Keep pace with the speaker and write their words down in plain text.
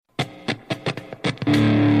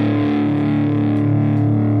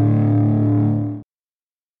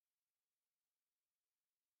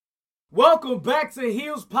Welcome back to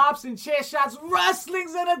Heels, Pops, and Chair Shots,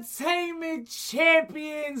 Wrestling's Entertainment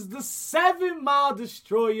Champions, the 7 Mile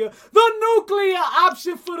Destroyer, the nuclear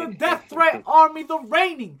option for the Death Threat Army, the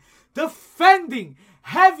reigning, defending,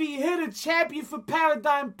 heavy hitter champion for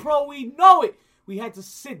Paradigm Pro. We know it. We had to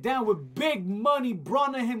sit down with Big Money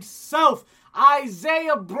Broner himself.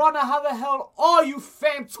 Isaiah Broner, how the hell are you,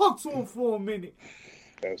 fam? Talk to him for a minute.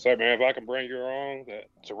 So, man, if I can bring you on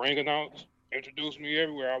to ring announce, introduce me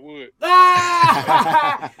everywhere, I would.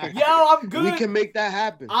 Yo, I'm good. We can make that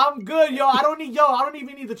happen. I'm good, yo. I don't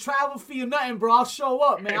even need the travel fee or nothing, bro. I'll show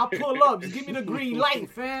up, man. I'll pull up. Just give me the green light,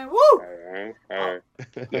 fam. Woo! All right.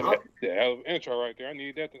 Yeah, hell of an intro right there. I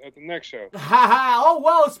need that at the next show. Oh,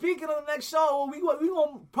 well, speaking of the next show, we going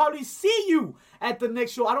to probably see you at the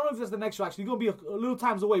next show. I don't know if that's the next show, actually. You're going to be a little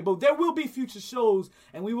times away, but there will be future shows,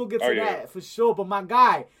 and we will get to that for sure. But my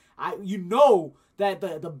guy, you know that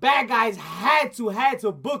the bad guys had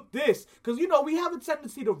to book this. Because, you know, we have a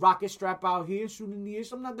tendency to rocket strap out here and shoot in the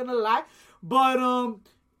ish. I'm not going to lie. But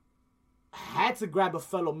had to grab a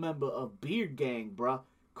fellow member of Beard Gang, bruh.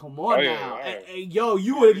 Come on now. Right. Hey, yo,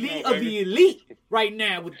 you elite of the elite right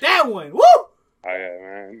now with that one. Woo! Oh, yeah,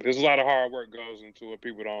 man. There's a lot of hard work goes into it.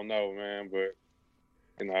 People don't know, man. But,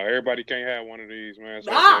 you know, everybody can't have one of these, man.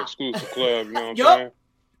 So it's an exclusive club, you know what I'm saying?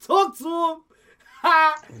 Talk to him.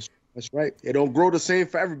 That's right. It don't grow the same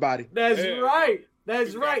for everybody. That's right.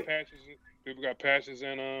 That's people right. People got patches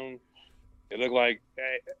in them. It look like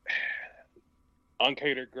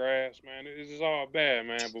uncatered grass, man. This is all bad,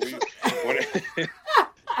 man. But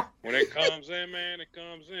when it comes in, man, it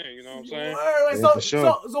comes in. You know what I'm saying? Right.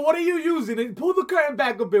 So what are you using? Pull the curtain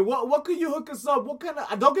back a bit. What can you hook us up? What kind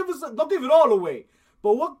of? Don't give it all away.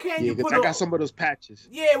 But what can you put? I got some of those patches.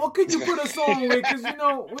 Yeah, what can you put us on with? Because you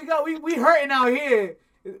know we hurting out here.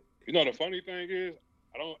 You know the funny thing is,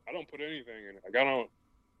 I don't put anything in it.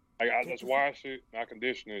 I just wash it, I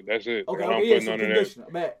condition it. That's it. Okay, I don't put none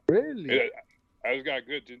of that. Really? I just got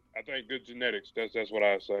good genetics. That's what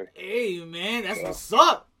I say. Hey man, that's what's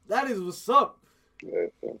up. That is what's up. Yeah.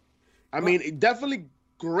 I mean, definitely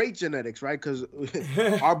great genetics, right? Because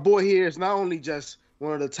our boy here is not only just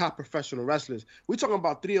one of the top professional wrestlers. We're talking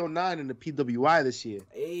about 309 in the PWI this year,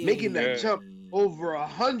 making that jump over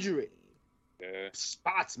 100. Yeah.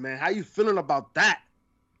 Spots, man. How you feeling about that?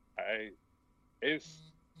 It's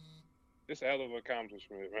a hell of an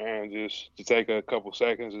accomplishment, man. Just to take a couple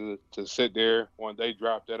seconds to sit there one day,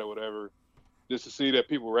 drop that or whatever, just to see that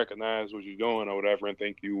people recognize what you're doing or whatever and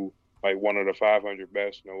think you like one of the 500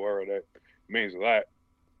 best in the world. That means a lot.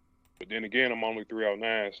 But then again, I'm only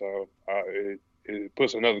 309, so it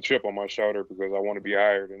puts another chip on my shoulder because I want to be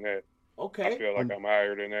higher than that. Okay. I feel like I'm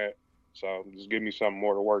higher than that, so just give me something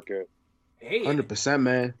more to work at. Hey, 100%,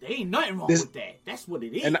 man. There ain't nothing wrong with that. That's what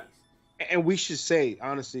it is. And we should say,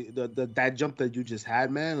 honestly, that jump that you just had,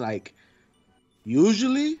 man, like,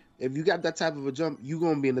 usually, if you got that type of a jump, you're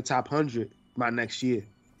going to be in the top 100 by next year. You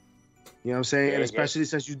know what I'm saying? Yeah, and especially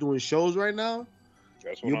since you're doing shows right now,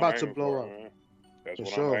 you're about to blow up. Man. That's what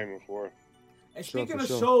sure. I'm aiming for. And speaking of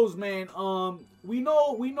shows, man, we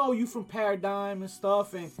know you from Paradigm and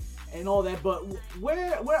stuff and all that, but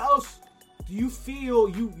where else do you feel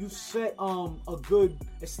you set a good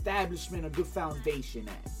establishment, a good foundation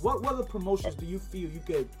at? What other promotions do you feel you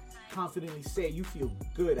could confidently say you feel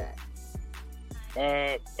good at?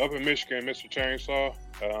 Up in Michigan, Mr.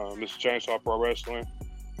 Chainsaw Pro Wrestling.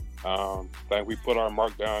 I think we put our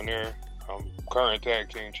mark down there. Current tag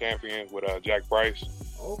team champion with Jack Bryce.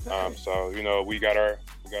 Okay. So you know we got our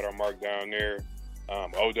mark down there.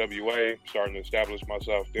 OWA, starting to establish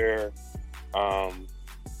myself there. I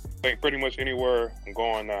think pretty much anywhere I'm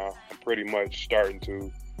going now, I'm pretty much starting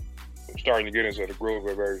to get into the groove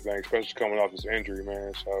of everything, especially coming off this injury,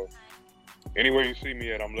 man. So anywhere you see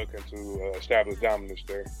me at, I'm looking to establish dominance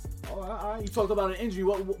there. All right. You talked about an injury.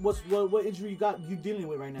 What injury you dealing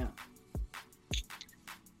with right now?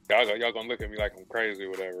 Y'all gonna look at me like I'm crazy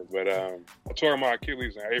or whatever, but I tore my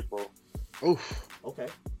Achilles in April. Oof. Okay.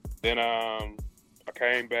 Then I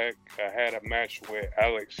came back. I had a match with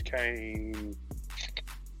Alex Kane.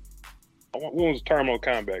 When was Terminal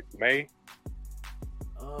comeback? May?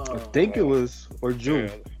 I think it was, or June.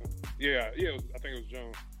 Yeah, I think it was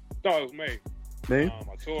June. No, it was May. May?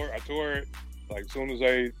 I tore it. Like, as soon as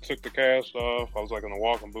they took the cast off, I was like in a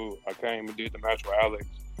walking boot. I came and did the match with Alex.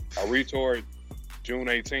 I retore it June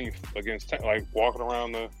 18th against, like,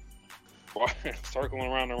 circling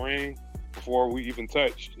around the ring before we even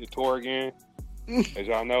touched. It tore again. As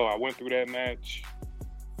y'all know, I went through that match.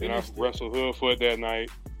 Then I wrestled Hoodfoot that night.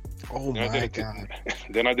 Oh my God!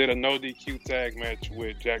 Then I did a no DQ tag match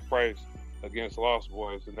with Jack Price against Lost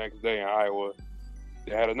Boys the next day in Iowa.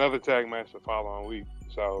 They had another tag match the following week.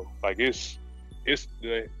 So like it's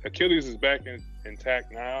the Achilles is back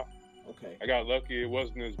intact now. Okay. I got lucky. It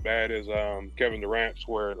wasn't as bad as Kevin Durant's,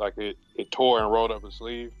 where like it tore and rolled up his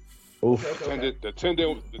sleeve. Oof. The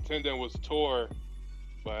tendon was tore,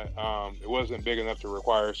 but it wasn't big enough to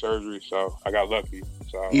require surgery. So I got lucky.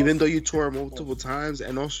 So even though you tore multiple times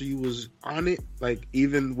and also you was on it, like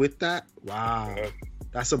even with that, wow,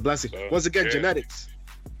 that's a blessing. So, Once again, genetics.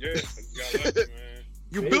 Yeah, I just got lucky, man.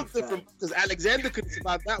 You built different because Alexander couldn't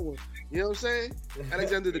survive that one. You know what I'm saying?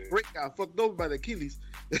 Alexander the Great got fucked over by the Achilles.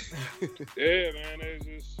 Yeah, man,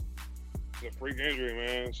 it's a freak injury,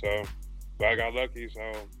 man. So, but I got lucky. So,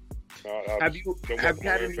 have you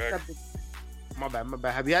had any type of? My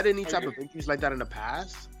bad. Have you had any type of injuries like that in the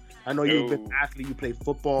past? I know you've been an athlete. You play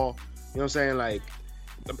football. You know what I'm saying? Like,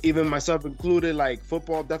 even myself included. Like,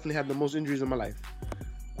 football definitely had the most injuries in my life.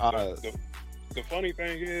 The funny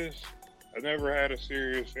thing is, I never had a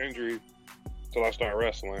serious injury until I started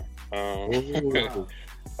wrestling.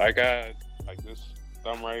 Like this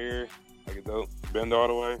thumb right here, like it don't bend all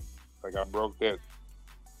the way. Like I broke that.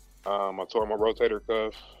 I tore my rotator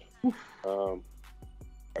cuff.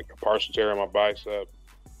 Like a partial tear in my bicep.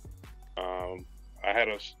 I had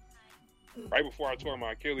right before I tore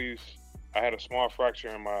my Achilles, I had a small fracture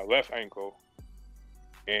in my left ankle,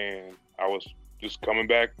 and I was just coming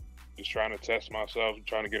back, just trying to test myself,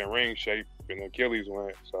 trying to get in ring shape, and the Achilles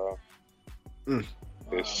went. So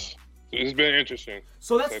it's been interesting.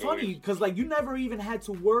 So that's funny because like you never even had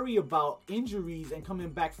to worry about injuries and coming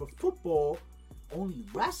back for football, only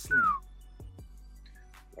wrestling.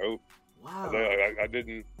 Nope. Wow. I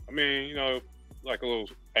didn't. I mean, you know, like a little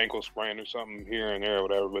ankle sprain or something here and there or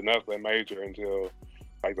whatever, but nothing major until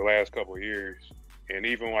like the last couple of years. And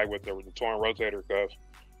even like with the torn rotator cuff,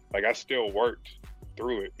 like I still worked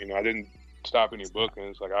through it. You know, I didn't stop any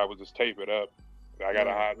bookings. Like I would just tape it up. I got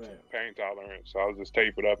a high pain tolerance, so I would just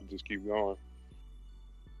tape it up and just keep going.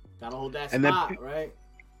 Gotta hold that spot, right?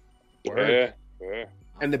 Yeah.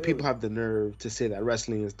 And the people have the nerve to say that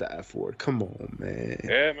wrestling is the F word. Come on, man.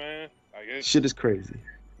 Yeah, man. Shit is crazy.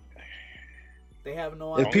 They have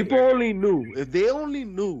no idea. If people only knew, if they only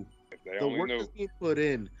knew the work that's being put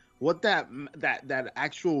in, what that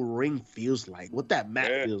actual ring feels like, what that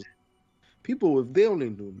mat feels like. People, if they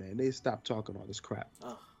only knew, man, they stop talking all this crap.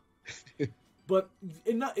 But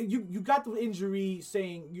you got the injury,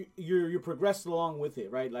 saying you're progressed along with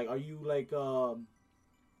it, right? Like, are you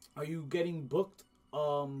getting booked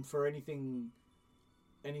for anything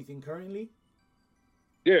currently?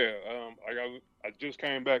 Yeah, I just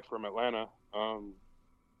came back from Atlanta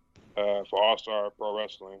for All Star Pro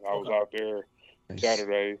Wrestling. I was out there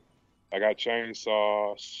Saturday. I got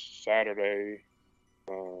chainsaw Saturday.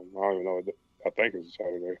 I don't even know. I think it's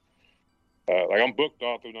Saturday. Like I'm booked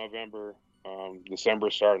all through November.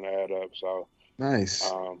 December's starting to add up. So nice.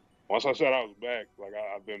 Once I said I was back, like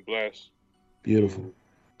I've been blessed. Beautiful.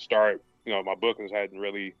 My bookings hadn't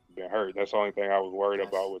really been hurt. That's the only thing I was worried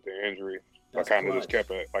about with the injury. I kind of just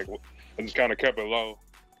kept it low.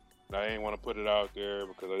 And I didn't want to put it out there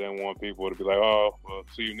because I didn't want people to be like, "Oh, well,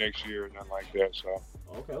 see you next year," and nothing like that. So.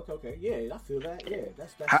 Okay. Yeah, I feel that. Yeah,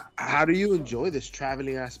 that's. How do you enjoy this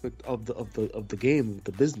traveling aspect of the game, of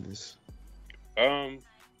the business?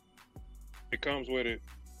 It comes with it.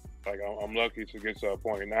 Like I'm lucky to get to a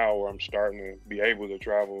point now where I'm starting to be able to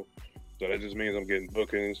travel. So that just means I'm getting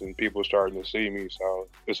bookings and people starting to see me. So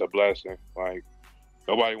it's a blessing. Like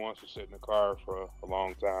nobody wants to sit in the car for a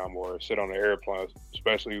long time or sit on the airplane,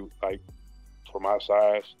 especially like for my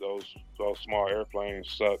size. Those small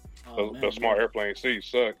airplanes suck. Those small airplane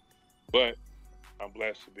seats suck. But I'm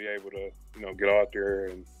blessed to be able to, get out there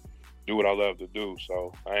and do what I love to do.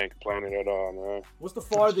 So I ain't complaining at all, man. What's the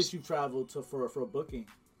farthest you traveled to for a booking?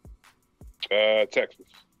 Texas.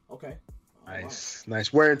 Okay.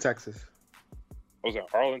 Nice. Where in Texas? I was in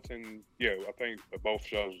Arlington. Yeah, I think both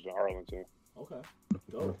shows was in Arlington. Okay.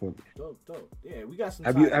 Dope. Yeah, we got some.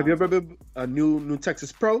 Have you ever been a new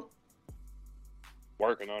Texas pro?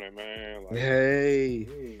 Working on it, man.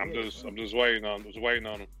 Like, I'm just waiting on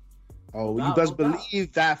them. Oh, you best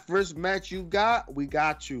believe that first match you got, we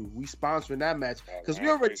got you. We sponsoring that match because we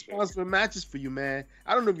already sponsoring matches for you, man.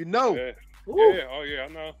 I don't know if you know. Yeah. Oh yeah, I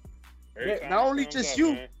know. Not only just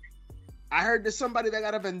you. Man. I heard there's somebody that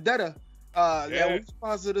got a vendetta. That we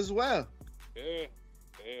sponsored as well. Yeah.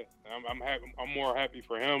 I'm happy. I'm more happy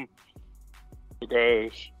for him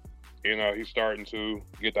because he's starting to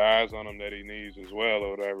get the eyes on him that he needs as well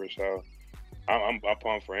or whatever. So I'm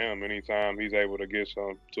pumped for him. Anytime he's able to get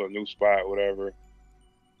to a new spot, whatever.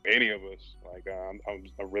 any of us. Like I'm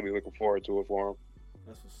really looking forward to it for him.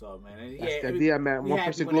 That's what's up, man. And that's the idea, man. One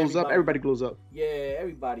person glows up, everybody glows up. Yeah,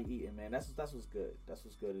 everybody eating, man. That's what's good. That's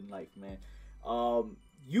what's good in life, man.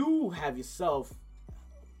 You have yourself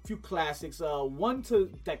a few classics. One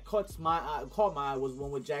that caught my eye was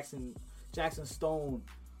one with Jackson Stone.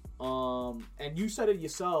 And you said it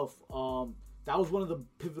yourself. That was one of the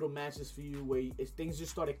pivotal matches for you where things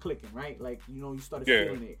just started clicking, right? Like, you started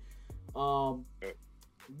feeling it.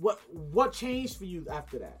 What changed for you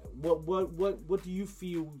after that? What do you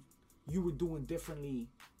feel you were doing differently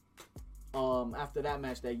after that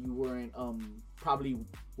match that you weren't probably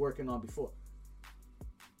working on before?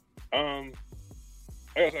 I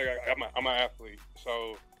was like, I'm an athlete,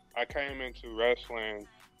 so I came into wrestling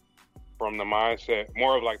from the mindset,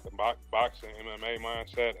 more of like the boxing MMA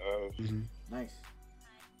mindset of nice.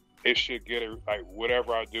 It should get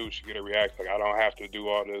whatever I do should get a reaction. Like I don't have to do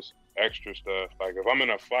all this extra stuff. Like if I'm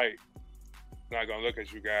in a fight, I'm not gonna look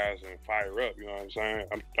at you guys and fire up. You know what I'm saying?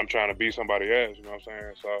 I'm trying to be somebody else. You know what I'm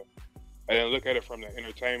saying? So I didn't look at it from the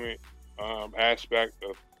entertainment aspect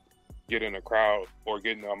of getting the crowd or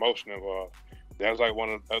getting the emotion involved. That was like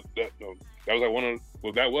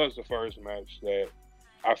that was the first match that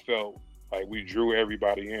I felt like we drew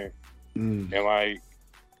everybody in, and like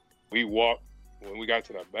we walked when we got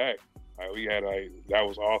to the back. Like we had that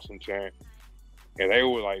was awesome chant, and they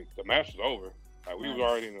were like the match was over. Like we was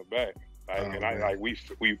already in the back,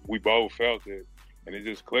 we both felt it, and it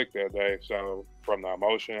just clicked that day. So from the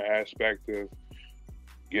emotion aspect of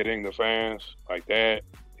getting the fans like that,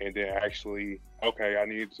 and then actually, okay, I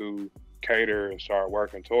need to cater and start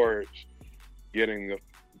working towards getting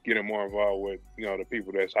more involved with the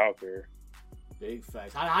people that's out there. Big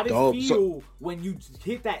facts. How did it feel when you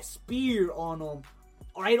hit that spear on them,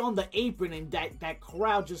 right on the apron, and that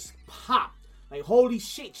crowd just popped? Like, holy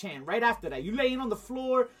shit, chant, right after that. You laying on the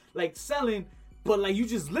floor, like, selling, but, like, you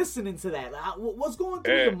just listening to that. Like, what's going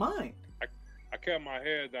through your mind? I kept my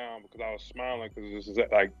head down because I was smiling because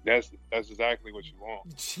like that's exactly what you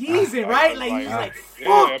want. Cheesing, right? Like,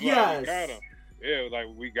 fuck yes.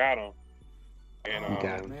 We got him.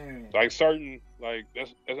 And like certain, like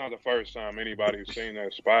that's not the first time anybody's seen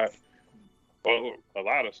that spot. Well, a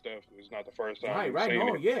lot of stuff is not the first time. Right.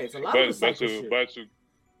 No, it. Yeah, it's a lot of shit.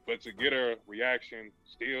 But to get a reaction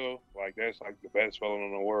still, like that's like the best feeling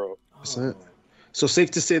in the world. Oh. So safe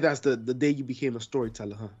to say that's the day you became a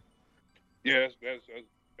storyteller, huh? Yeah,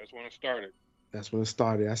 that's when it started. That's when it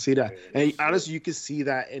started. I see that. And honestly, you can see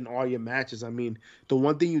that in all your matches. I mean, the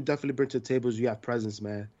one thing you definitely bring to the table is you have presence,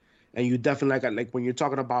 man. And you definitely, like when you're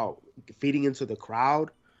talking about feeding into the crowd,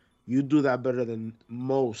 you do that better than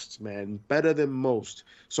most, man. Better than most.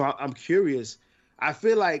 So I'm curious. I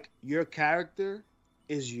feel like your character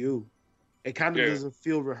is you. It kind of doesn't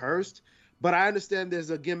feel rehearsed. But I understand there's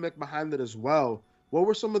a gimmick behind it as well. What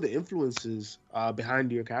were some of the influences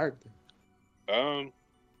behind your character? I'm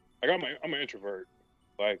an introvert.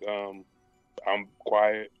 Like, I'm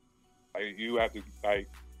quiet. Like, you have to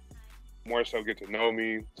more so get to know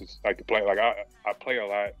me to play. Like, I play a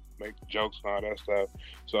lot, make jokes and all that stuff.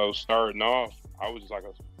 So starting off, I was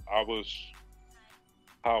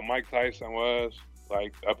how Mike Tyson was,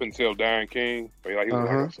 like up until Don King. He was like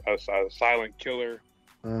a silent killer.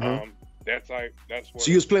 That's what.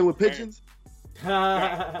 So you was playing with pigeons?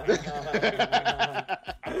 I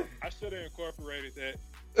should have incorporated that.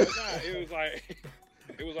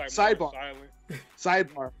 It was like sidebar. Silent.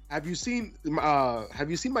 Sidebar. Have you seen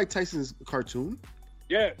Mike Tyson's cartoon?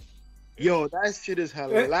 Yes. Yo, that shit is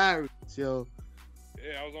hilarious, yo.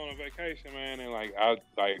 Yeah, I was on a vacation, man, and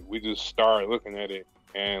we just started looking at it,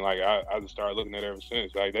 and I just started looking at it ever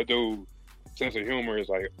since. Like that dude. Sense of humor is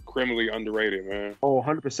criminally underrated, man. Oh,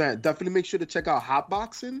 100%. Definitely make sure to check out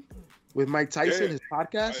Hotboxing with Mike Tyson, his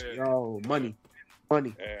podcast. Oh, yeah. Yo, money.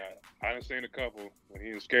 Yeah, I done seen a couple when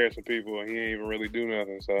he was scared some people and he didn't even really do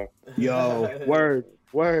nothing. So, yo,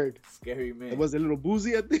 word. Scary man. Was it a little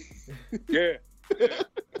boozy at the? Yeah.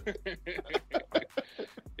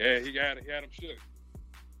 Yeah, he had him shook.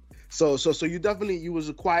 So you was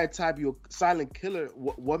a quiet type. You a silent killer.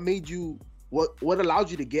 What made you? What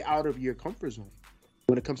allowed you to get out of your comfort zone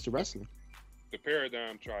when it comes to wrestling? The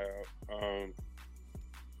Paradigm tryout.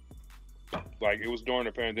 It was during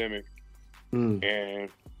the pandemic. And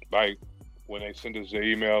when they sent us the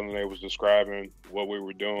email and they was describing what we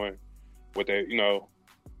were doing, what they, so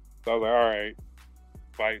I was like, all right,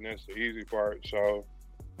 fighting, that's the easy part. So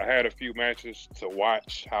I had a few matches to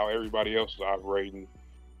watch how everybody else was operating,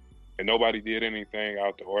 and nobody did anything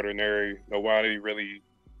out the ordinary. Nobody really,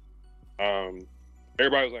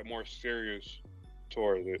 everybody was more serious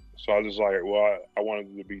towards it. So I was just like, well, I wanted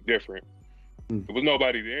it to be different. There was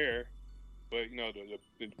nobody there, but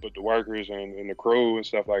but the workers and the crew and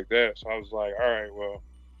stuff like that. So I was like, all right, well,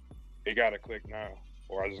 it got to click now,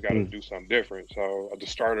 or I just got to do something different. So I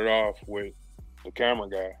just started off with the camera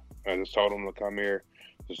guy. I just told him to come here,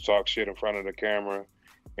 just talk shit in front of the camera,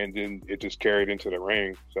 and then it just carried into the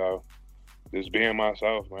ring. So just being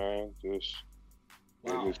myself, man, it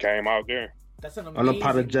just came out there. That's an amazing,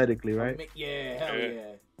 unapologetically, right?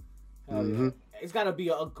 Hell yeah. It's got to be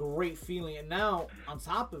a great feeling. And now, on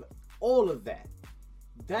top of all of that,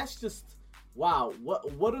 that's just, wow,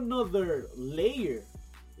 what another layer,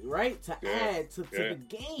 right, to add to the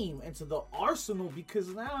game and to the arsenal, because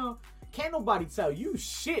now can't nobody tell you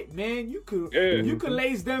shit, man. You could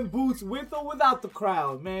lace them boots with or without the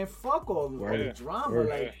crowd, man. Fuck all the drama.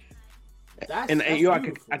 Like, that's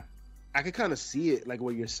I could kind of see it, like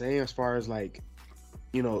what you're saying, as far as like,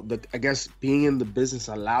 I guess being in the business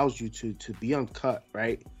allows you to be uncut,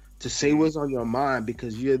 right? To say what's on your mind,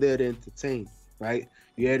 because you're there to entertain, right?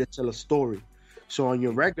 You're there to tell a story. So on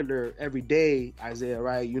your regular everyday, Isaiah,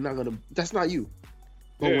 right? That's not you.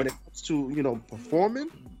 But when it comes to, performing,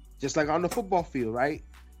 just like on the football field, right?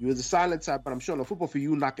 You're the silent type, but I'm sure on the football field,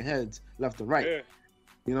 you knocking heads left and right. Yeah.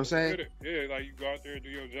 You know what I'm saying? Yeah, like you go out there and do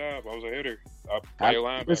your job. I was a hitter. I play a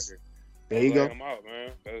linebacker. There you go. I'm out,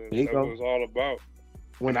 man. That's what it's all about.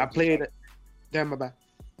 When I played it, damn my bad.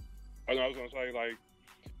 I was gonna say, like,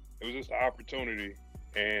 it was just an opportunity,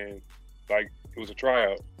 and like it was a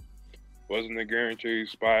tryout. Wasn't a guaranteed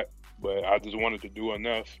spot, but I just wanted to do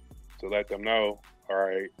enough to let them know, all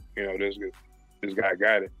right, this guy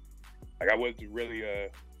got it. Like, I wasn't really I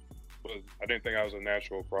didn't think I was a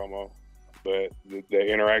natural promo, but the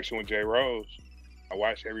interaction with Jay Rose, I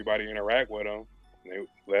watched everybody interact with him. And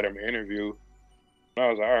they let him interview. And I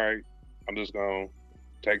was like, all right, I'm just gonna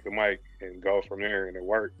take the mic and go from there, and it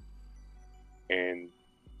worked. And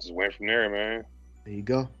just went from there, man. There you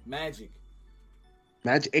go. Magic.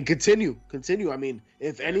 And continue. I mean,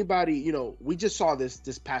 if anybody, we just saw this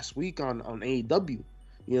past week on AEW,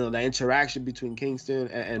 the interaction between Kingston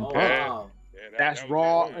and Punk. Wow. Yeah, that's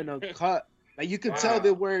raw and uncut. Like, you can tell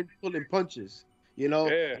they weren't pulling punches,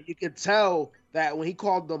 Yeah. You can tell that when he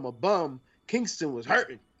called them a bum, Kingston was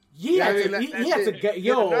hurting. He needed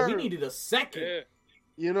a second. Yeah.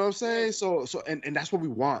 You know what I'm saying? So and that's what we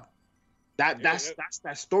want. That's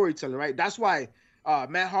that storytelling, right? That's why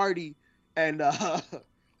Matt Hardy and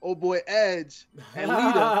old boy Edge and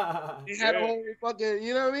Lita, they had a whole fucking,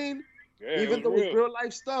 you know what I mean? Yeah, even though it's real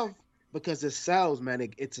life stuff, because it sells, man.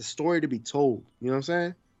 It's a story to be told. You know what I'm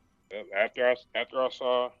saying? After I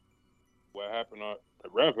saw what happened on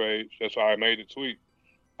Rampage, that's why I made the tweet.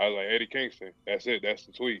 I was like, Eddie Kingston, that's it. That's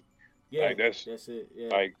the tweet. Yeah, like that's it. Yeah.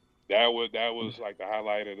 Like that was like the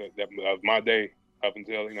highlight of my day up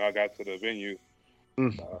until I got to the venue.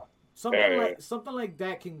 Something like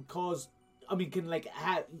that can cause. I mean,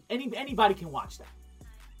 have anybody can watch that.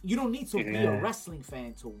 You don't need to be a wrestling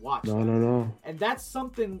fan to watch that. No. And that's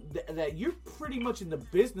something that you're pretty much in the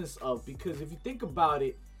business of, because if you think about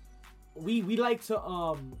it, we like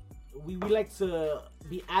to we like to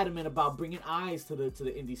be adamant about bringing eyes to the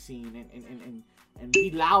indie scene and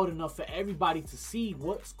be loud enough for everybody to see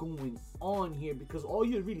what's going on here, because all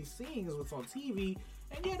you're really seeing is what's on TV,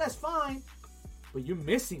 and that's fine, but you're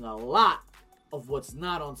missing a lot of what's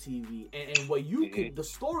not on TV, and what you can, the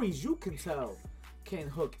stories you can tell can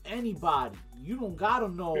hook anybody. You don't gotta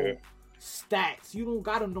know stats, you don't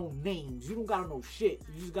gotta know names, you don't gotta know shit.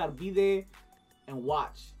 You just gotta be there and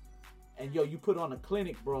watch. And you put on a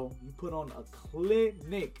clinic, bro. You put on a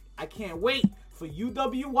clinic. I can't wait for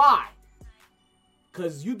UWI.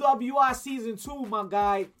 Because UWI Season 2, my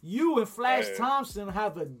guy, you and Flash Thompson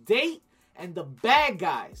have a date, and the bad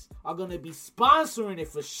guys are going to be sponsoring it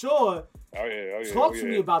for sure. Oh, yeah. Talk to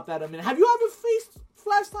me about that a minute. Have you ever faced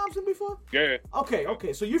Flash Thompson before? Yeah.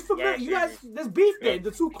 Okay. So you're familiar. You guys, there's beef there.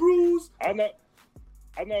 The two crews. I know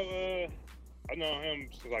him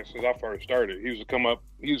since I first started. He used to come up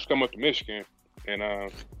to Michigan,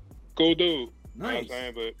 and cool dude. Nice. You know what I'm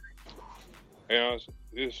saying? But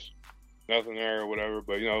it's nothing there or whatever.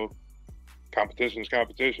 But competition's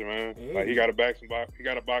competition, man. Hey. Like, he got a boxing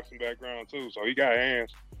background too, so he got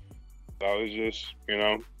hands. So it's just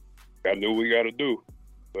gotta do what we gotta do.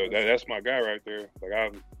 But that's my guy right there. Like,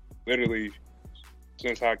 I've literally,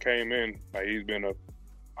 since I came in, like, he's been a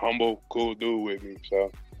humble, cool dude with me.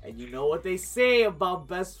 So. And you know what they say about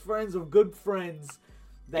best friends or good friends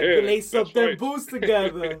that lace up their boots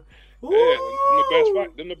together.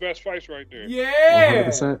 The best fights right there. Yeah,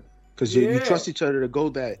 100%. Because you trust each other to go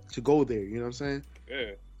there. You know what I'm saying?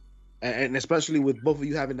 Yeah. And especially with both of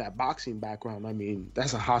you having that boxing background, I mean,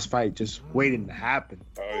 that's a house fight just waiting to happen.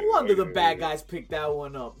 No wonder the bad guys picked that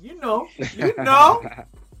one up. You know.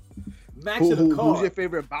 Match of the card. Who's your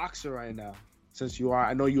favorite boxer right now? Since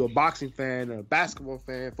I know you're a boxing fan, a basketball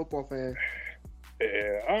fan, football fan.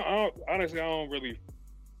 Yeah, honestly, I don't really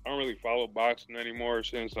follow boxing anymore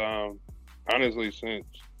since I'm a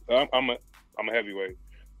heavyweight.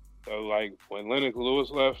 So like when Lennox Lewis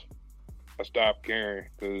left, I stopped caring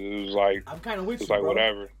because it was like I'm kind of with you, like bro.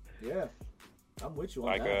 whatever. Yeah, I'm with you on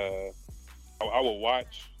like that. I would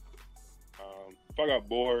watch. If I got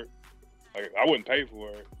bored, like I wouldn't pay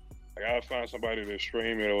for it. Like I'd find somebody to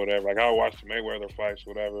stream it or whatever. Like I'll watch the Mayweather fights,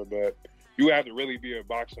 whatever. But you have to really be a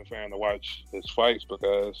boxing fan to watch his fights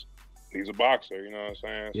because he's a boxer. You know what I'm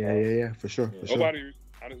saying? Yeah, for sure.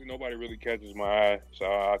 Honestly, nobody really catches my eye, so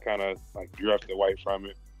I kind of like drift away from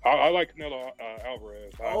it. I like Canelo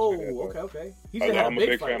Alvarez. Okay. I'm a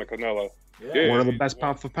big fan of Canelo. Yeah. One of the best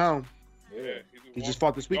pound for pound. Yeah. He just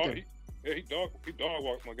fought this weekend. He dog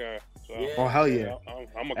walked my guy. So Oh hell yeah!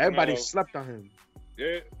 I'm a Everybody Canelo. slept on him.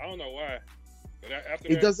 Yeah, I don't know why. But after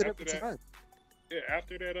He that, does it after every that, time. Yeah,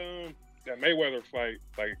 after that Mayweather fight,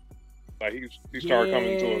 like he started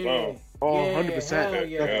coming to his own. Oh, Yeah, 100%. hell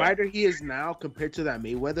yeah. The fighter he is now compared to that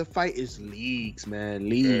Mayweather fight is leagues, man.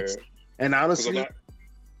 Leagues. Yeah. And honestly,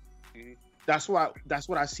 Mhm. that's what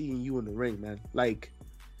I see in you in the ring, man. Like,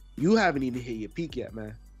 you haven't even hit your peak yet,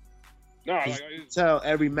 man. No, You like can tell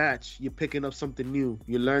every match you're picking up something new.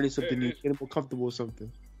 You're learning something new. Getting more comfortable with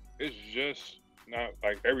something. it's just not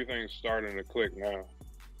like everything's starting to click now.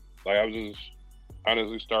 Like I was just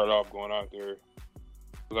honestly started off going out there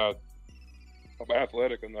because I'm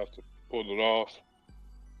athletic enough to pull it off.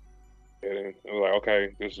 And it was like,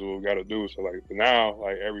 okay, this is what we got to do. So like now,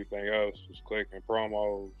 like everything else is clicking,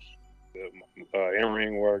 promos,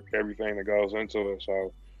 in-ring work, everything that goes into it.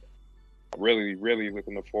 So I'm really, really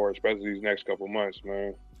looking forward, especially these next couple months,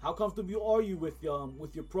 man. How comfortable are you with your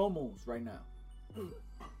promos right now?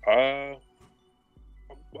 I'm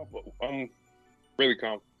really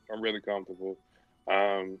comfortable.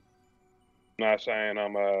 Not saying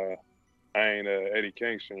I ain't Eddie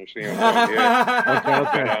Kingston or CM Punk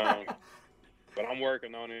yet. But I'm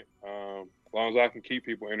working on it. As long as I can keep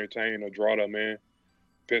people entertained or draw them in,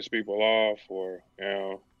 piss people off, or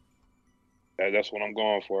that's what I'm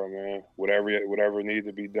going for, man. Whatever needs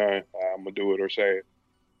to be done, I'm gonna do it or say it.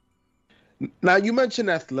 Now, you mentioned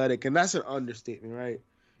athletic, and that's an understatement, right?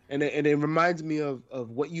 And it reminds me of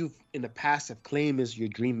what you've in the past have claimed as your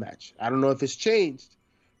dream match. I don't know if it's changed,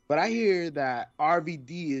 but I hear that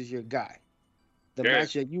RVD is your guy, the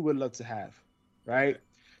match that you would love to have, right?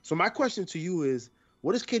 So my question to you is,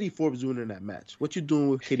 what is Katie Forbes doing in that match? What you doing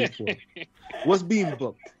with Katie Forbes? What's being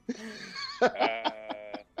booked? My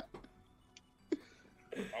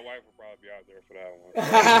wife will probably be out there for that one.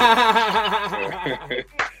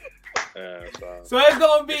 So it's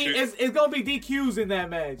gonna be DQs in that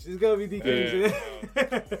match. It's gonna be DQs.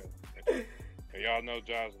 And y'all know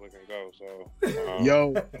Jocelyn can go, so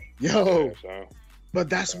yo. Yeah, so. But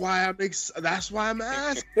that's why I'm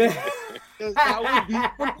asking. Because that would be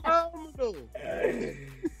phenomenal.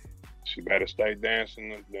 She better stay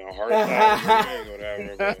dancing on her side or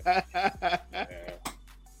whatever.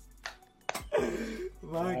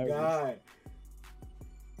 But, My God.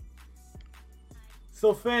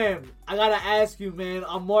 So fam, I gotta ask you, man.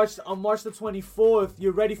 On March the 24th,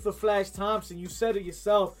 you're ready for Flash Thompson. You said it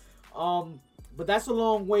yourself. But that's a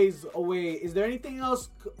long ways away. Is there anything else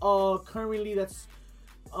currently that's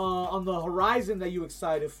on the horizon that you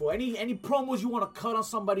excited for? Any promos you want to cut on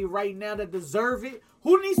somebody right now that deserve it?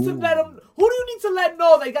 Who needs to let them? Who do you need to let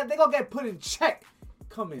know they gonna get put in check?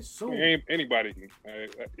 Coming soon. Anybody can.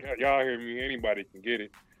 Y'all hear me? Anybody can get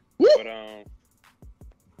it. Woo! But I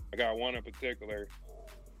got one in particular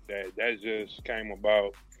that just came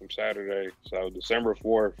about from Saturday. So December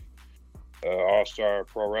 4th, All-Star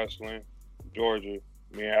Pro Wrestling, Georgia.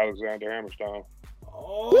 Me and Alexander Hammerstone.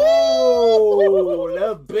 Oh,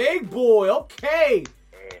 the big boy. Okay,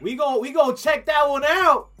 we gonna check that one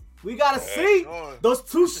out. We gotta see those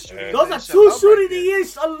two. Those are two shooting the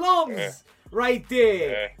ish alums right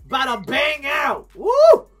there. About to bang out. Woo!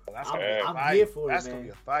 I'm here for it, man. That's gonna be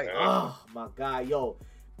a fight. Oh my God, yo,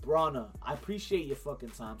 Broner, I appreciate your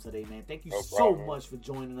fucking time today, man. Thank you much for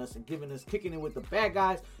joining us and kicking it with the bad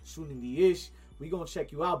guys, shooting the ish. We gonna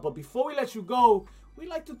check you out, but before we let you go, we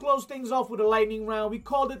like to close things off with a lightning round. We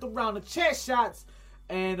called it the round of chair shots,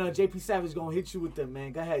 and JP Savage gonna hit you with them,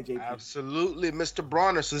 man. Go ahead, JP. Absolutely, Mr.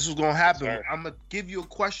 Broner. So this is gonna happen. Yes, I'm gonna give you a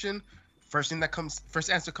question. First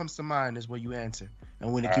answer comes to mind is what you answer,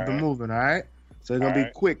 and we're gonna keep it moving. All right. So it's gonna be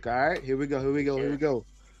quick. All right. Here we go.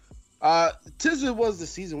 Tis it was the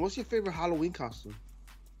season. What's your favorite Halloween costume?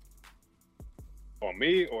 For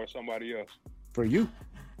me or somebody else? For you.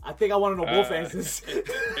 I think I want to know both answers.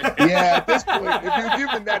 Yeah, at this point, if you're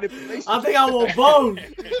giving that information, I think I want both.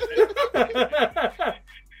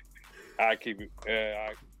 I keep it. All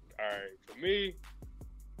right. For me,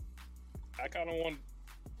 I kind of want.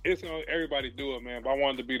 It's everybody do it, man. But I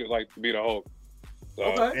wanted to be the Hulk. So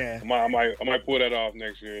Okay. yeah. I might pull that off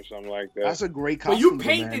next year or something like that. That's a great But costume. you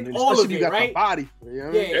painted man. all Especially of if it, you got right? the body. You know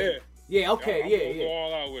what I mean? Yeah. Okay. I'm Yeah. gonna go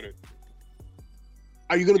all out with it.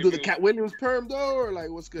 Are you gonna do the Cat Williams perm though, or like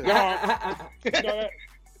what's good? You know that?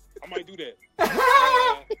 I might do that.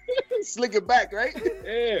 Slick it back, right?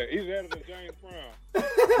 Yeah, he's added to James Brown.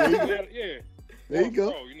 Yeah. There you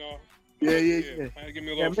go. Fro, you know. Yeah. Give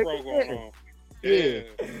me a little fro going on. Yeah.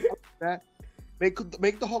 Make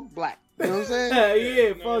the Hulk black. You know what I'm saying?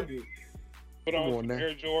 Yeah, fuck it. Put on some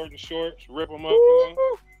Air Jordan shorts, rip them up.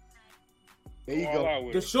 There you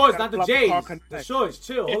go. The shorts, not the J's. The shorts.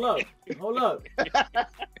 Chill. Hold up.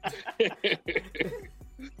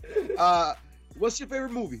 What's your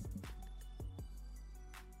favorite movie?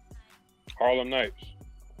 Harlem Nights.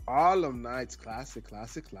 Harlem Nights. Classic.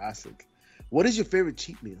 What is your favorite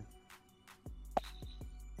cheat meal?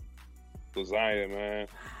 Lasagna, man.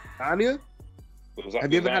 Lasagna?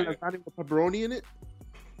 Have you ever had lasagna with pepperoni in it?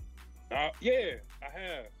 Yeah, I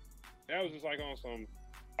have. That was just like on some,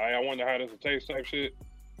 I wonder how this will taste type shit.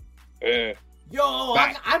 Yeah. Yo,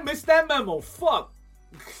 I missed that memo. Fuck.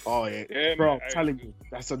 Oh, yeah. Bro, I'm telling you,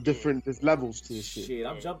 that's a different, there's levels to this shit. Shit,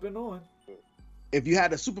 I'm jumping on. If you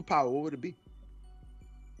had a superpower, what would it be?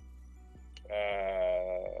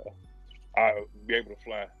 I would be able to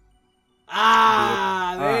fly.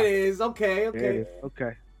 There it is. Okay.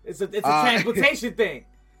 It's a transportation thing.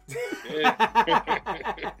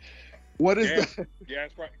 What is the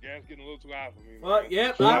gas getting a little too high for me? Well,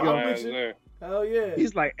 yep, I'm with you. Hell yeah.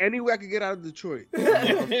 He's like, anywhere I could get out of Detroit.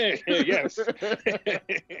 Yes.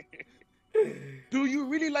 Do you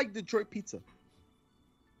really like Detroit pizza?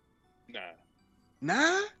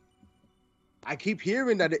 Nah? I keep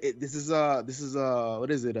hearing that this is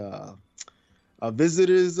what is it? A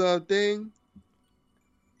visitor's thing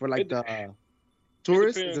for like the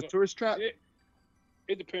tourists. It's a tourist trap.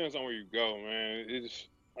 It depends on where you go, man. It's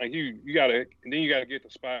like you gotta get the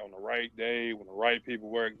spot on the right day when the right people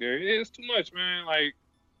work there. It's too much, man. Like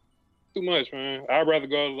too much, man. I'd rather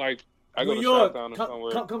go like New to York. Chi-Town or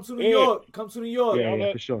somewhere. Come to New York. Come to New York.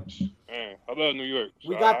 Yeah, for sure. Man, I love New York. So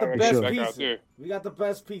we got the best pizza. We got the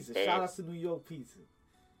best pizza. Shout out to New York pizza.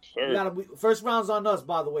 Sure. First round's on us,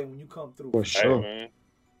 by the way, when you come through. For sure. Hey, man.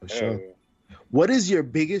 For sure. What is your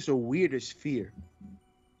biggest or weirdest fear?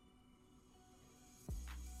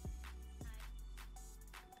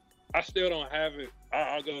 I still don't have it.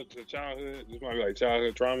 I'll go to childhood. This might be like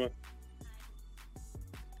childhood trauma.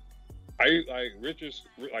 Richard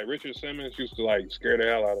Simmons used to like scare the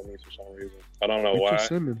hell out of me for some reason. I don't know why. Richard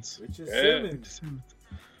Simmons.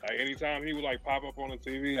 Like anytime he would like pop up on the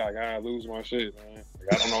TV, like I lose my shit, man.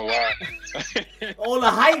 Like, I don't know why. All the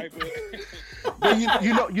hype. But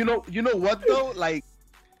you know what though? Like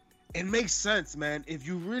it makes sense, man. If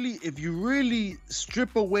you really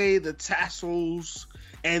strip away the tassels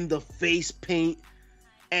and the face paint,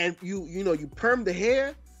 and you perm the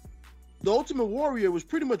hair. The Ultimate Warrior was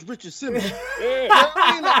pretty much Richard Simmons. Yeah. You know what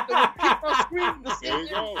I mean? Like, keep on screen, There you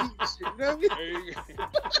go.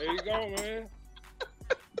 There you go, man.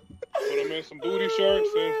 Put him in some booty shorts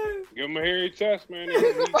and give him a hairy chest, man.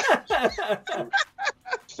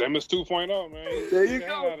 Simmons 2.0, man. There you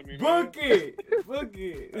go. Book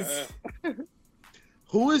it.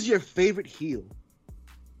 Who is your favorite heel?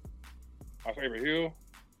 My favorite heel?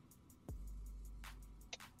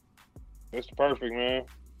 Mr. Perfect, man.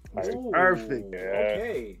 Perfect. Yeah.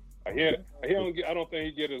 Okay. I don't think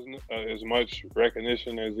he get as much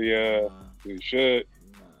recognition as he should.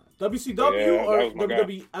 WCW or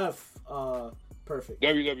WWF? Perfect.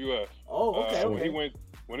 WWF. Oh, okay.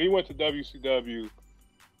 When he went to WCW,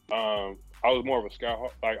 I was more of a Scott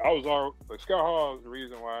Hall. Like Scott Hall is the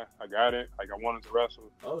reason why I got it. Like I wanted to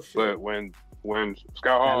wrestle. Oh shit. But when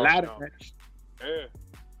Scott Hall jumped,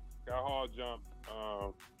 Scott Hall jumped.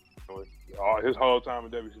 His whole time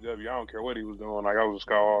in WCW, I don't care what he was doing. Like I was a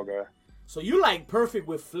Scott Hall guy. So you like Perfect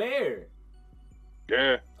with Flair?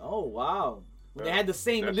 Yeah. Oh wow. When they had the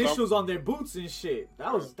same initials on their boots and shit.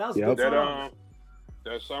 That was good.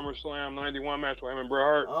 That SummerSlam '91 match with him and Bret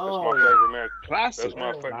Hart. Oh. That's my favorite match. Classic.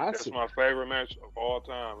 That's my favorite match of all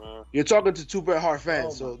time, man. You're talking to two Bret Hart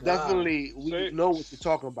fans, so God. definitely we know what you're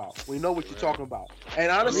talking about. We know what you're talking about.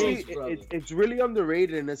 And honestly, it's really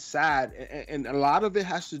underrated and it's sad. And a lot of it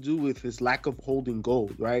has to do with his lack of holding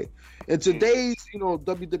gold, right? In today's,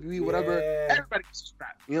 WWE, whatever, everybody gets a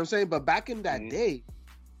strap. You know what I'm saying? But back in that day,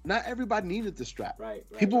 not everybody needed the strap. Right.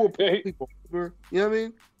 People were putting people over. You know what I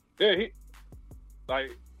mean? Yeah,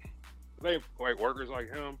 they workers like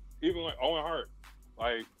him, even like Owen Hart.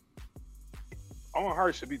 Like Owen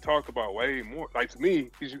Hart should be talked about way more. Like to me,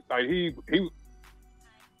 he's like he.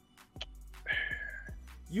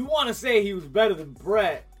 You want to say he was better than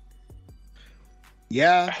Bret?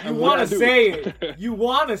 Yeah. You want to say it? You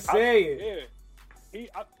want to say it? Yeah.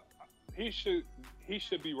 He should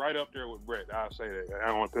be right up there with Bret. I'll say that. I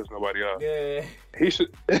don't want to piss nobody off. Yeah. He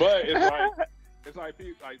should, but it's like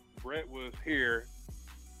Bret was here,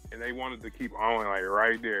 and they wanted to keep Owen like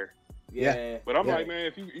right there. Yeah. But I'm like, man,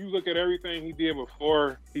 if you look at everything he did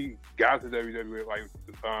before he got to WWE, like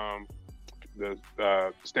the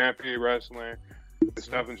Stampede Wrestling, the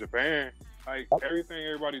stuff in Japan, like everything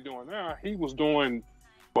everybody doing now, he was doing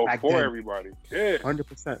before everybody. Yeah.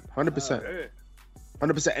 100%.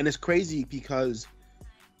 100%. And it's crazy because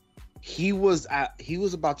he was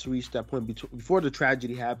about to reach that point before the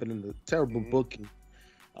tragedy happened and the terrible booking.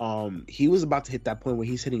 He was about to hit that point where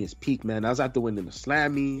he's hitting his peak, man. I was after winning the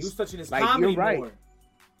Slammies. He was touching his comedy more.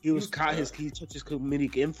 He touched his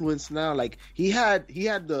comedic influence now. Like he had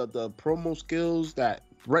the promo skills that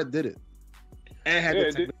Bret did it, and had the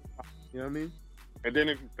technical. You know what I mean? And then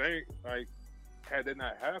if you think like, had that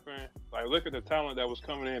not happened, like look at the talent that was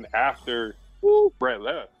coming in after Bret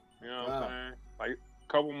left. You know what I'm saying? Like a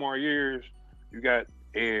couple more years, you got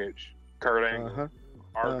Edge, Kurt Angle.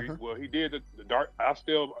 Well, he did the dark. I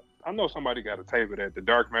know somebody got a tape of that. The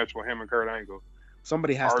dark match with him and Kurt Angle.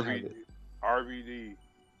 Somebody has to have it. RVD.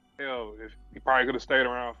 Hell, if he probably could have stayed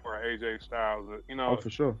around for an AJ Styles. For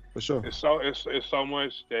sure. It's so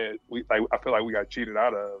much that I feel like we got cheated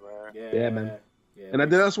out of, man. Yeah, man. Yeah, and I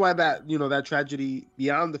think that's why that tragedy,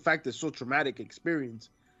 beyond the fact that it's so traumatic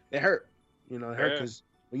experience, it hurt. It hurt because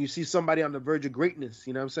when you see somebody on the verge of greatness,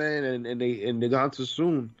 you know what I'm saying, and they're gone too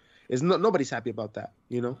soon. Nobody's happy about that,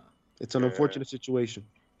 It's an unfortunate situation.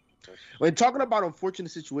 When talking about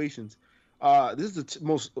unfortunate situations, this is the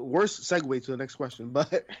worst segue to the next question.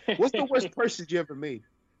 But what's the worst purchase you ever made?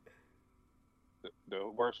 The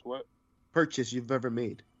worst what? Purchase you've ever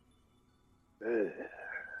made?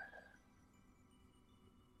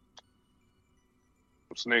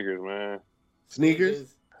 Sneakers, man.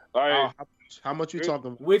 Sneakers? How much you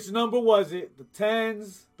talking about? Which number was it? The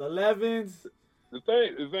 10s? The 11s? The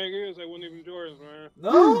thing is, they weren't even Jordans, man.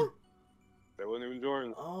 No? They weren't even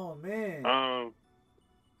Jordans. Oh, man.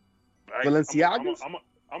 Balenciagas?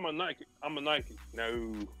 I'm a Nike. No. I'm a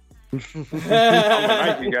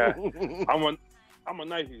Nike guy. I'm a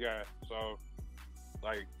Nike guy. So,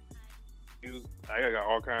 like, I got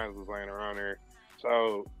all kinds of laying around there.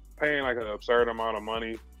 So, paying like an absurd amount of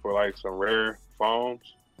money for like some rare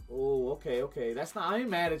foams. Oh, okay. I ain't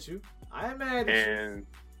mad at you. And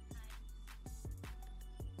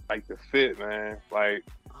like the fit, man. Like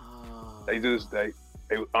they was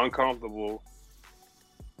uncomfortable.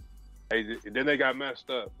 Then they got messed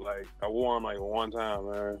up. Like I wore them like one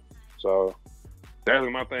time, man. So that's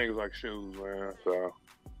my thing is like shoes, man. So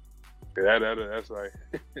that's like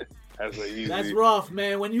that's like easy. That's rough,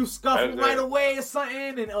 man. When you scuff them right away or something,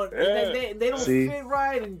 and they don't fit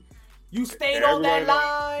right, and you stayed on that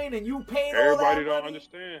line, and you paid all that money. Everybody don't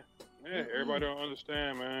understand. Yeah, everybody don't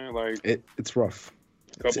understand, man. Like it's rough.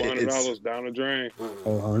 Couple $100 down the drain.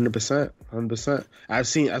 Oh, 100%.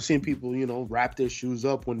 I've seen people, wrap their shoes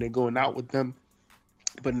up when they're going out with them,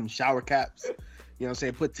 put in shower caps. You know what I'm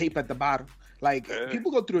saying? Put tape at the bottom. Like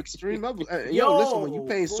people go through extreme levels. Listen, when you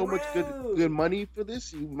paying so much good money for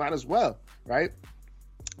this, you might as well, right?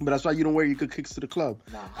 But that's why you don't wear your good kicks to the club.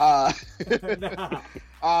 Nah.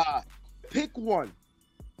 Pick one: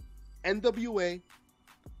 NWA,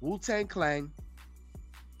 Wu-Tang Clan,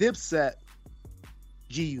 Dipset,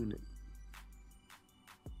 G-Unit.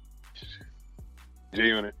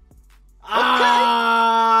 G-Unit.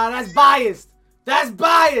 That's biased. That's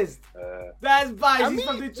biased. He's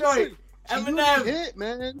from Detroit. Eminem. Hit,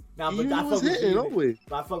 man. Nah, but I fuck with G-Unit.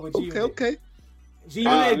 I fuck with G-Unit. Okay.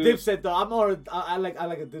 G-Unit and Dipset though. I like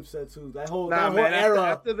a Dipset too. That whole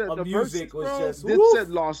era of music was just. Dipset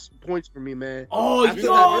lost points for me, man.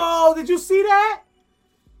 Oh, did you see that?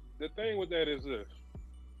 The thing with that is this.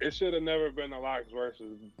 It should have never been the Locks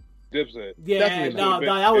versus Dipset. Yeah,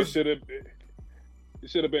 that was. It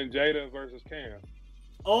should have been Jada versus Cam.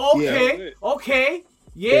 Okay.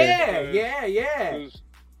 Yeah.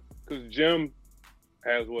 Because Jim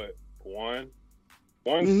has what? One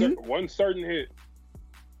certain hit.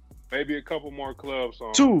 Maybe a couple more club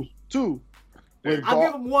songs. Two. I'll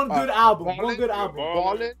give him one good album.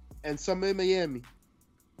 Ballin' and Summer in Miami.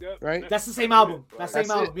 Yep. Right? That's the same album.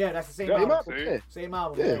 Yeah, that's the same album. Yeah. Same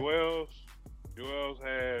album. Yeah. Joel's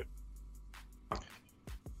had.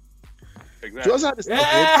 Exactly. Joel's had this.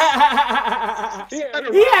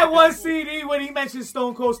 He had one CD when he mentioned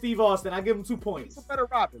Stone Cold Steve Austin. I give him 2 points. He's a better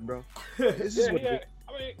Robin, bro.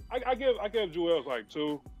 I give Joel's like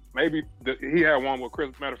 2. Maybe he had one with Chris.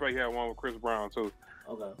 Matter of fact, he had one with Chris Brown too.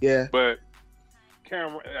 Okay. Yeah. But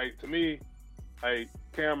Cameron, to me,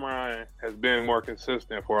 Cameron has been more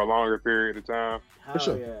consistent for a longer period of time. For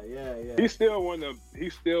sure. Yeah. He still wouldn't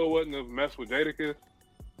have messed with Jadakiss,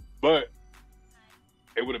 but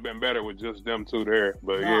it would have been better with just them two there.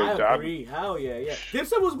 But I agree. Hell yeah.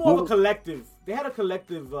 Dipset was more of a collective. They had a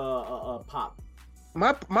collective pop.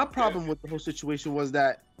 My problem with the whole situation was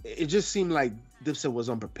that it just seemed like Dipset was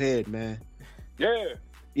unprepared, man. Yeah.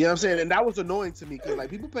 You know what I'm saying? And that was annoying to me because, like,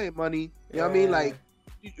 people pay money. You know what I mean? Like,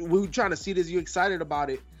 we were trying to see this. You excited about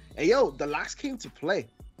it. And, the locks came to play.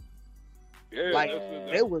 Yeah. Like,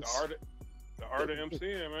 it was... The art of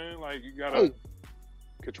MCing, man. Like, you got to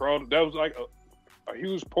control... That was, like, a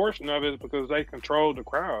huge portion of it because they controlled the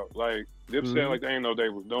crowd. Like, Dipset, like, they didn't know what they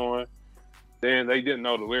was doing. Then they didn't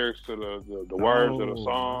know the lyrics to the words of the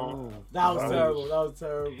song. That was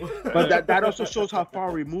terrible. But that also shows how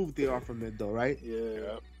far removed they are from it, though, right?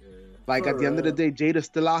 Yeah. Like, at the end of the day, Jada's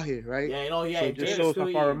still out here, right? Yeah, So it just shows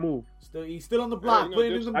how far removed. He's still on the block,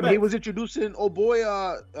 putting in the I mean, he was introducing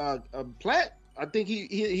Plant. I think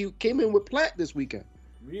he came in with Plant this weekend.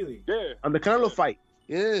 Really? Yeah. On the Canelo fight.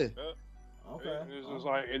 Yeah. Okay. And it's just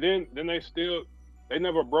like, and then they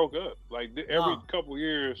never broke up. Like every couple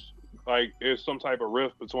years, like it's some type of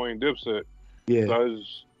rift between Dipset. Yeah. So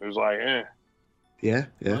it's like, Yeah.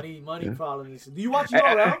 Money problems. Do you watch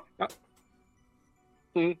URL?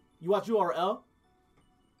 You watch URL?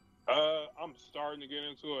 I'm starting to get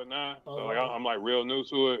into it now. So like I'm like real new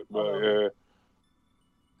to it, but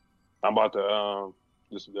I'm about to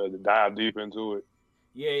just dive deep into it.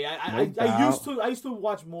 Yeah. I used to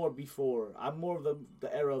watch more before. I'm more of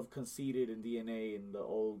the era of Conceited and DNA and the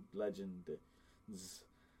old legend.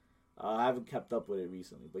 I haven't kept up with it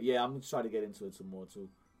recently, but yeah, I'm gonna try to get into it some more too.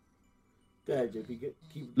 Go ahead, JP.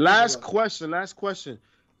 Keep last question.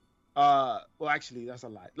 Well, actually, that's a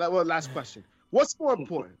lie. Last question. What's more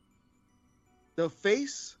important, the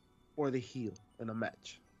face or the heel in a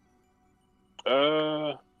match?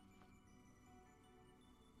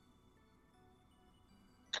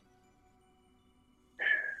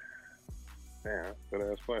 Man, good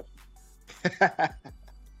ass question.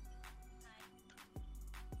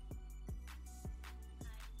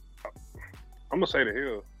 I'm gonna say the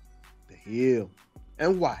heel. The heel,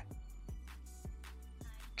 and why?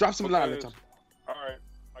 Drop some knowledge. All right,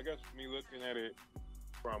 I guess me looking at it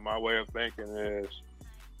from my way of thinking is,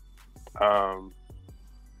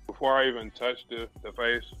 before I even touch the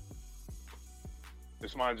face,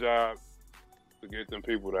 it's my job to get them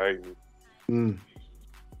people to hate me.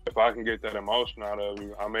 If I can get that emotion out of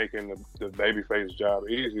you, I'm making the babyface job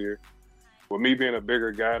easier. With me being a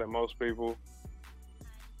bigger guy than most people,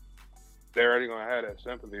 they're already gonna have that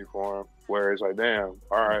sympathy for him. Where it's like, damn,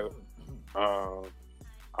 all right, I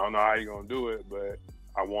don't know how you're gonna do it, but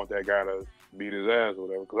I want that guy to beat his ass or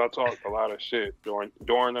whatever. Because I talked a lot of shit during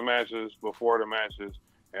the matches, before the matches,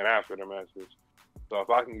 and after the matches. So if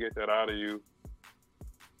I can get that out of you,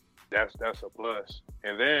 that's a plus.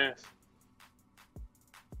 And then,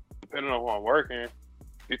 depending on who I'm working,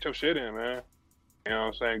 get your shit in, man. You know what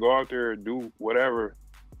I'm saying? Go out there and do whatever.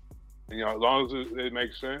 You know, as long as it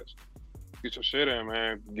makes sense, get your shit in,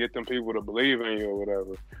 man. Get them people to believe in you or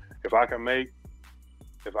whatever. If I can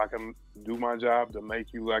do my job to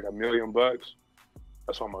make you like $1 million,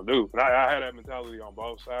 that's what I'm gonna do. But I had that mentality on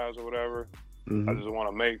both sides or whatever. I just want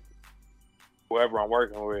to make whoever I'm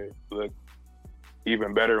working with look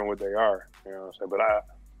even better than what they are. You know what I'm saying? But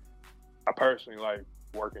I personally like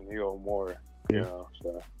working heel more. You know.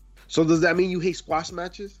 So does that mean you hate squash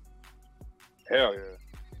matches? Hell yeah.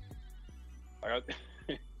 Like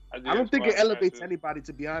I don't think it elevates anybody,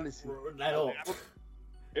 to be honest. At all.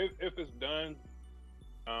 If it's done,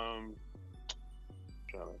 trying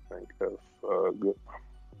to think of good.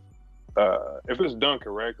 If it's done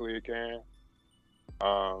correctly, it can.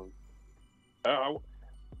 I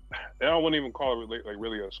wouldn't even call it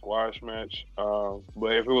really a squash match.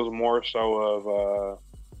 But if it was more so of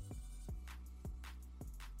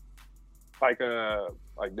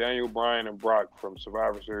like Daniel Bryan and Brock from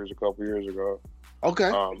Survivor Series a couple years ago. Okay.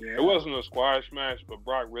 It wasn't a squash match, but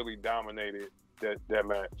Brock really dominated that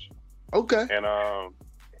match. Okay. And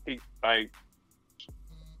he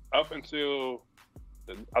up until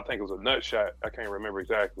I think it was a nut shot. I can't remember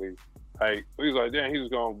exactly. He was like, damn, he's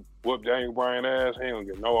gonna whoop Daniel Bryan ass. He ain't gonna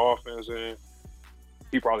get no offense in.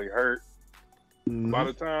 He probably hurt. Mm-hmm. By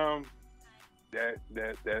the time that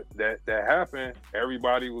happened,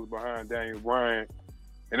 everybody was behind Daniel Bryan,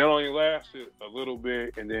 and it only lasted a little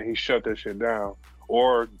bit, and then he shut that shit down.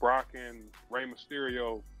 Or Brock and Rey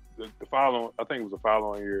Mysterio, the following, I think it was the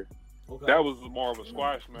following year. Okay. That was more of a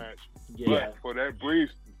squash match. Yeah. But for that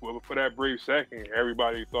brief second,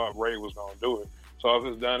 everybody thought Rey was gonna do it. So if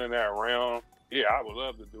it's done in that realm, yeah, I would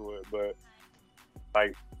love to do it. But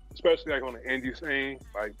like, especially like on the indie scene,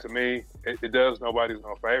 like to me, it does nobody's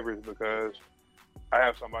no favors because I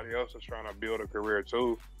have somebody else that's trying to build a career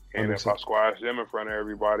too. And if I squash them in front of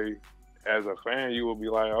everybody, as a fan, you will be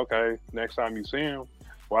like, okay, next time you see him,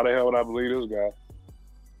 why the hell would I believe this guy?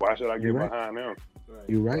 Why should I get behind him?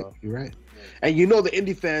 You're right. You're right. And you know the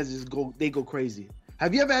indie fans they go crazy.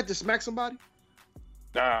 Have you ever had to smack somebody?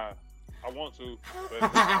 Nah, I want to.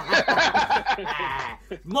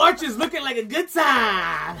 But... March is looking like a good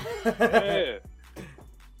time. Yeah.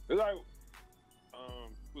 It's like,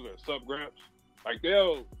 who's that? Sub Gramps. Like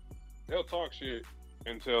they'll talk shit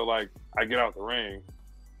until like I get out the ring,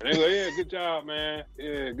 and they go, "Yeah, good job, man.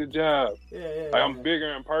 Yeah, good job." Yeah. Like I'm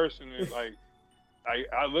bigger in person, and like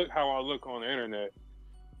I look how I look on the internet.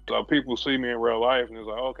 So people see me in real life, and it's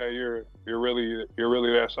like, okay, you're really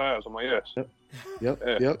that size. I'm like, yes.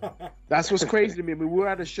 Yep. That's what's crazy to me. I mean, we were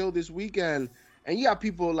at a show this weekend, and you got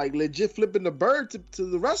people like legit flipping the bird to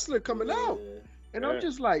the wrestler coming out, and I'm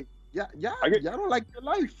just like, y'all don't like your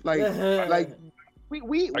life, like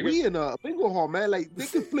we in a bingo hall, man. Like they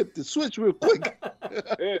can flip the switch real quick.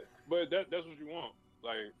 Yeah, but that's what you want.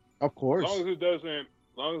 Like, of course, as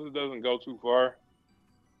long as it doesn't go too far,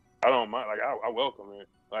 I don't mind. Like I welcome it.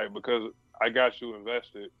 Like, because I got you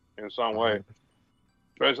invested in some way.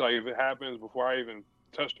 Especially like, if it happens before I even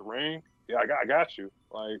touch the ring, yeah, I got you.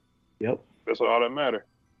 Like, yep, that's all that matters.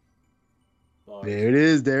 There it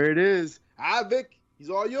is. Vic, he's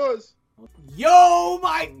all yours. Yo,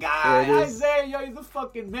 my guy, Isaiah, yo, you're the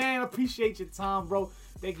fucking man. Appreciate your time, bro.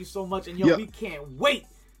 Thank you so much. And yo, we can't wait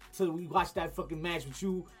till we watch that fucking match with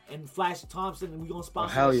you and Flash Thompson, and we gonna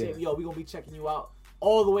sponsor that shit. Yo, we gonna be checking you out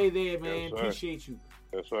all the way there, man. Yes, appreciate you.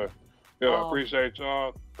 Yes, sir. Yeah, I appreciate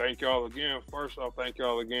y'all. Thank y'all again. First off, thank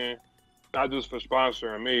y'all again. Not just for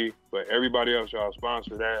sponsoring me, but everybody else y'all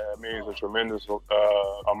sponsor. That means a tremendous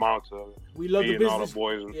amount to we love me the and all the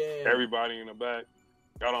boys and everybody in the back.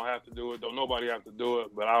 Y'all don't have to do it. Don't nobody have to do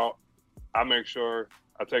it. But I make sure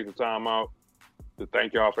I take the time out to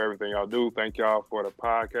thank y'all for everything y'all do. Thank y'all for the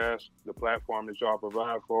podcast, the platform that y'all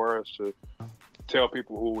provide for us to tell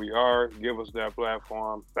people who we are, give us that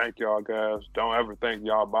platform. Thank y'all guys. Don't ever think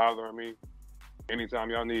y'all bothering me. Anytime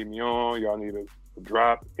y'all need me on, y'all need a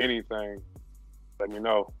drop, anything, let me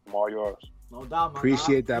know. I'm all yours. No doubt, man.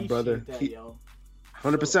 Appreciate that, brother.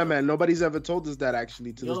 100%, man. Nobody's ever told us that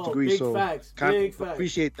actually to this degree. Big so facts.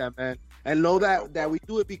 Appreciate that, man. And know that we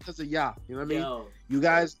do it because of y'all. You know what I mean? You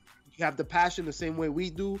guys, you have the passion the same way we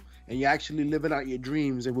do, and you're actually living out your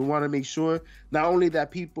dreams. And we want to make sure not only that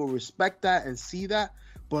people respect that and see that,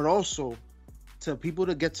 but also to people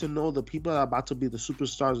to get to know the people that are about to be the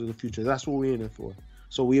superstars of the future. That's what we're in it for.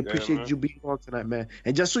 So we appreciate you being on tonight, man.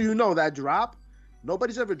 And just so you know, that drop,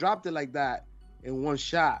 nobody's ever dropped it like that in one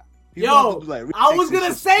shot. People I was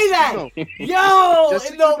gonna say that.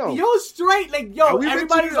 Yo, straight like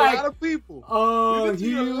everybody's like, a lot of people. Oh,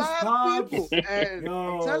 he a lot of people, and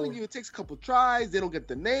I'm telling you, it takes a couple tries. They don't get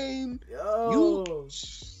the name.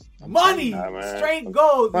 Money, straight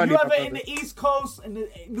gold. You ever in the East Coast, in the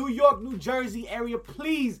New York, New Jersey area?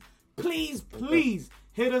 Please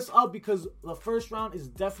hit us up because the first round is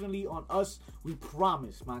definitely on us. We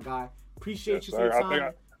promise, my guy. Appreciate you for your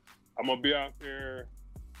time. I'm gonna be out there.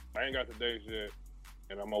 I ain't got the dates yet,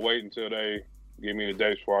 and I'm gonna wait until they give me the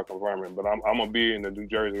dates before I confirm it. But I'm gonna be in the New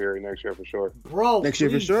Jersey area next year for sure. Bro, next year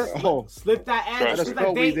for sure. Slip that ass. Slip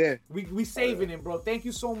that date. We saving it, bro. Thank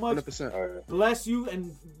you so much. 100%. Bless you,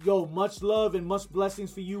 and much love and much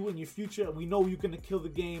blessings for you in your future. We know you're gonna kill the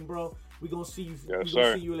game, bro. We gonna see you. Yes, we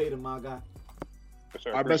gonna see you later, my guy. Yes,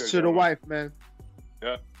 sir. Our best to the wife, man.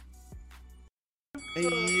 Yeah.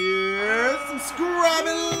 Yeah, subscribe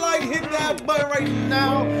and like, hit that button right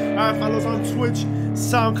now. All right, follow us on Twitch,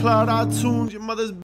 SoundCloud, iTunes, your mother's